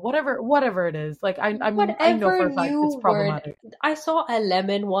 girl, whatever it is. Like I know Whatever for a fact it's new word. problematic. I saw a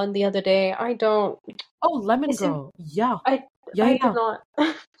lemon one the other day. I don't. Oh, lemon Listen, girl. Yeah. I Yeah, I do yeah. not.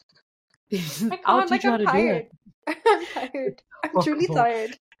 I I'll can't. Like teach you how I'm to do it. tired. I'm tired. I'm truly Horrible.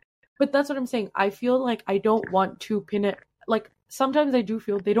 tired. But that's what I'm saying. I feel like I don't want to pin it. Like sometimes I do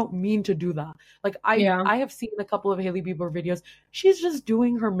feel they don't mean to do that. Like Yeah. I have seen a couple of Hailey Bieber videos. She's just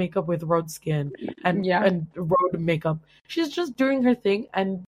doing her makeup with road skin Yeah. and road makeup. She's just doing her thing,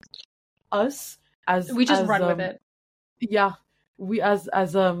 and us We just as run with it. yeah, we as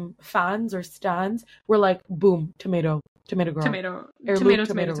fans or stans, we're like boom, tomato girl, Tomato. heirloom tomato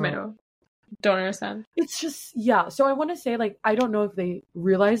girl. Tomato. Don't understand. It's just, yeah. So I want to say, like, I don't know if they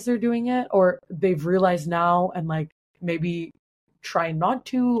realize they're doing it or they've realized now and, like, maybe try not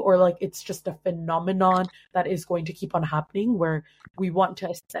to, or, like, it's just a phenomenon that is going to keep on happening where we want to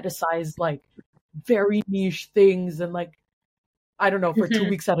aestheticize, like, very niche things and, like, I don't know, for 2 Mhm.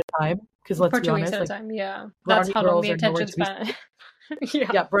 weeks at a time. Because let's For be 2 weeks honest, at a like, time. Yeah. That's brownie how long girls the are nowhere attention to be span. seen.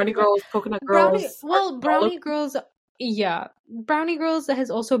 Yeah. Yeah, brownie girls, coconut Brownie. girls, Well, all of brownie girls. Yeah, brownie girls has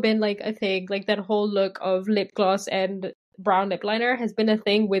also been like a thing. Like that whole look of lip gloss and brown lip liner has been a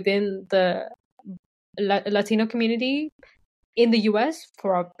thing within the Latino community in the US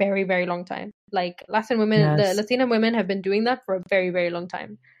for a very, very long time. Like Latin women, the yes, Latina women have been doing that for a very, very long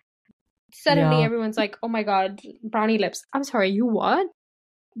time. Suddenly, yeah. everyone's like, "Oh my god, brownie lips." I'm sorry, you what?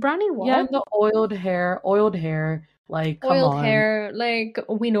 Brownie Yeah, what? and the oiled hair, like, come Oiled on. hair, like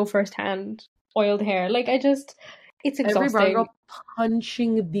we know firsthand. Oiled hair, like it's Every brown exhausting. girl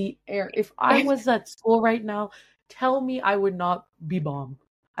punching the air. If I was at school right now, tell me I would not be bomb.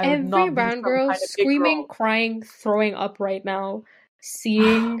 I would Every not be brown some girl kind of big screaming, girl. crying, throwing up right now,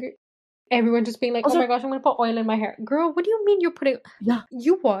 seeing everyone just being like, "Oh Also, my gosh, I'm gonna put oil in my hair." Girl, what do you mean you're putting? yeah,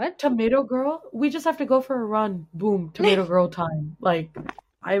 You what? tomato girl. We just have to go for a run. Boom, tomato girl time. Like,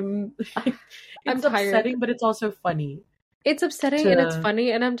 I'm. I'm It's tired. upsetting, but it's also funny It's upsetting and it's to.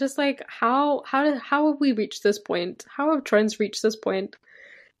 funny, and I'm just like, how have we reached this point? How have trends reached this point?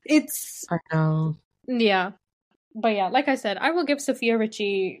 It's I know. yeah, but yeah, like I said, I will give Sophia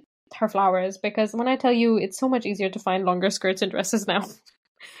Richie her flowers because when I tell you, it's so much easier to find longer skirts and dresses now.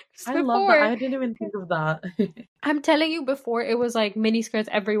 I love that. Before, I didn't even think of that. I'm telling you, before it was like mini skirts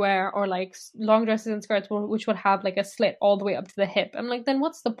everywhere or like long dresses and skirts which would have like a slit all the way up to the hip. I'm like, then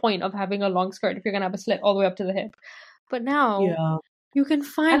what's the point of having a long skirt if you're gonna have a slit all the way up to the hip? But now Yeah. you can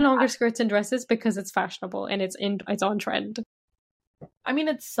find And longer skirts and dresses because it's fashionable and it's on trend. I mean,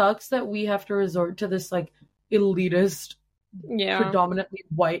 it sucks that we have to resort to this like elitist, Yeah. predominantly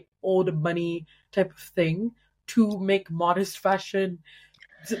white, old money type of thing to make modest fashion,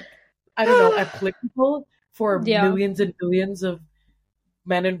 I don't know, applicable for Yeah. millions and millions of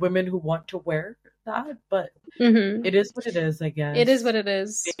men and women who want to wear that. But Mm-hmm. it is what it is, I It is guess. what it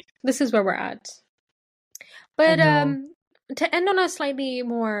is. This is where we're at. I But know. to end on a slightly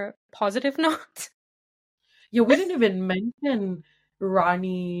more positive note. Yeah, we didn't even mention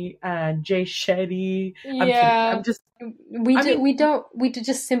Ronnie and Jay Shetty. I'm kidding. Yeah. I mean, We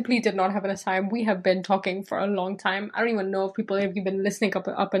just simply did not have enough time. We have been talking for a long time. I don't even know if people have even listening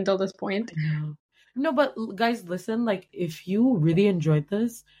up until this point. I know. No, but guys, listen. Like, if you really enjoyed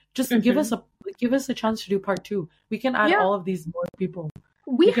this, just Mm-hmm. give us a chance to do part two. We can add Yeah, all of these more people.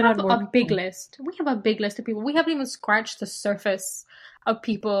 We We can have add more a big people. list. We have a big list of people. We haven't even scratched the surface of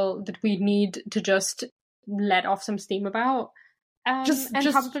people that we need to just let off some steam about. Just And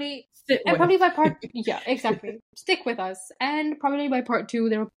just probably sit and probably with. by part yeah, exactly. Stick with us. And probably by part 2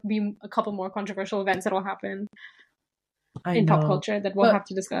 there will be a couple more controversial events that will happen I in pop know. culture that we'll But have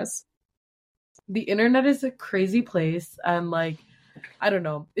to discuss. the internet is a crazy place, and like, I don't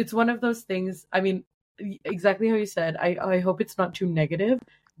know. It's one of those things. I mean, exactly how you said. I hope it's not too negative,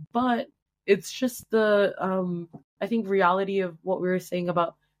 but it's just the I think reality of what we were saying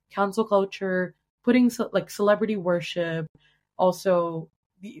about cancel culture, putting like celebrity worship, also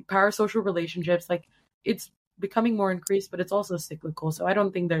the parasocial relationships. Like, it's becoming more increased, but it's also cyclical. So I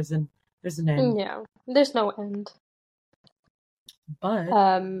don't think there's an end. Yeah, there's no end. But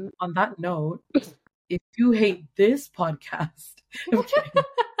Um, on that note, if you hate this podcast, I'm kidding.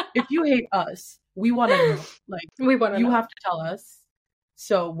 If you hate us, we want to know. Like, we want to you know. have to tell us.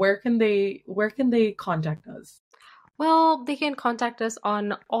 So where can they contact us? Well, they can contact us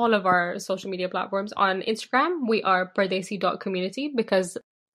on all of our social media platforms. On Instagram, we are pardesi.community because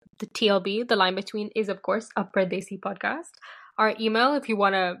the TLB, the line between, is of course a Pradesi podcast. Our email, if you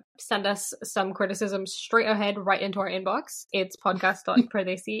want to send us some criticism straight ahead right into our inbox, it's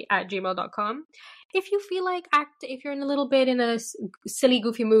podcast.pradesi@gmail.com. If you feel like if you're in a little bit in a silly,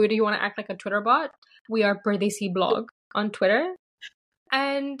 goofy mood, you want to act like a Twitter bot, we are Pradesi blog on Twitter.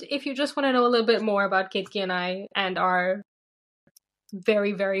 And if you just want to know a little bit more about Ketki and I and our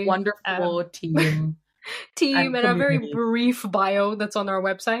very, very Wonderful team team and and a very community. brief bio that's on our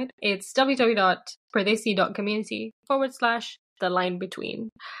website, it's www.pradesi.community/the line between.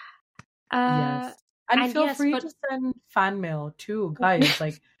 Yes. And And feel yes, free but to send fan mail too, guys.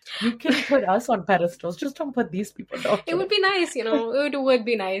 Like, you can put us on pedestals. Just don't put these people. No, I'm it would kidding. be nice, it would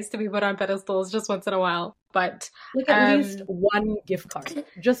be nice to be put on pedestals just once in a while. But Like, at least one gift card.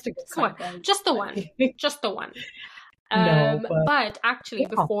 Just a gift just one, card, guys. just the one, just the one. No, but But actually, yeah.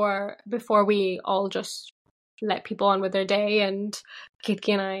 before we all just let people on with their day and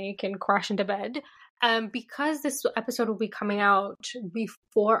Kitki and I can crash into bed, because this episode will be coming out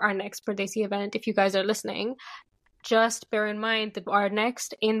before our next Pardesi event, if you guys are listening, just bear in mind that our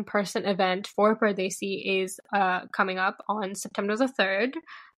next in-person event for Pardesi is coming up on September the 3rd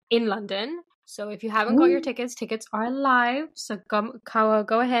in London. So if you haven't got your tickets are live. So go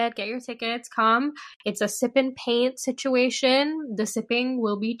ahead, get your tickets, come. It's a sip and paint situation. The sipping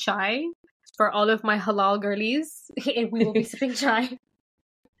will be chai. For all of my halal girlies, we will be sipping chai.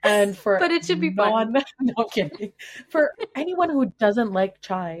 And for But it should be fun. no kidding. For anyone who doesn't like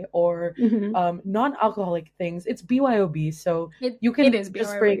chai or non-alcoholic things, it's BYOB. So you can it is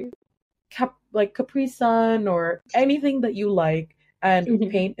just BYOB. bring like Capri Sun or anything that you like and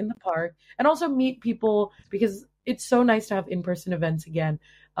paint in the park, and also meet people, because it's so nice to have in-person events again.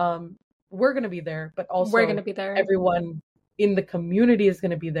 We're gonna be there, but also we're gonna be there. Everyone in the community is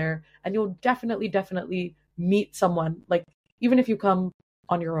gonna be there, and you'll definitely meet someone. Like, even if you come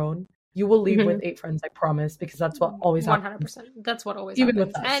on your own, you will leave with 8 friends, I promise, because that's what always happens. 100%. That's what always Even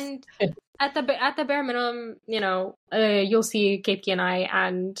happens. with us. And at the bare minimum, you'll see Ketki and I,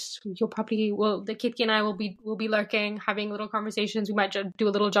 and the Ketki and I will be lurking, having little conversations. We might do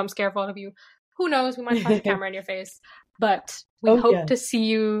a little jump scare for all of you. Who knows? We might flash a camera in your face. But we hope to see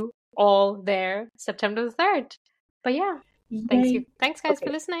you all there September the 3rd. But yeah, thanks guys for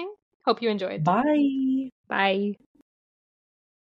listening. Hope you enjoyed. Bye. Bye.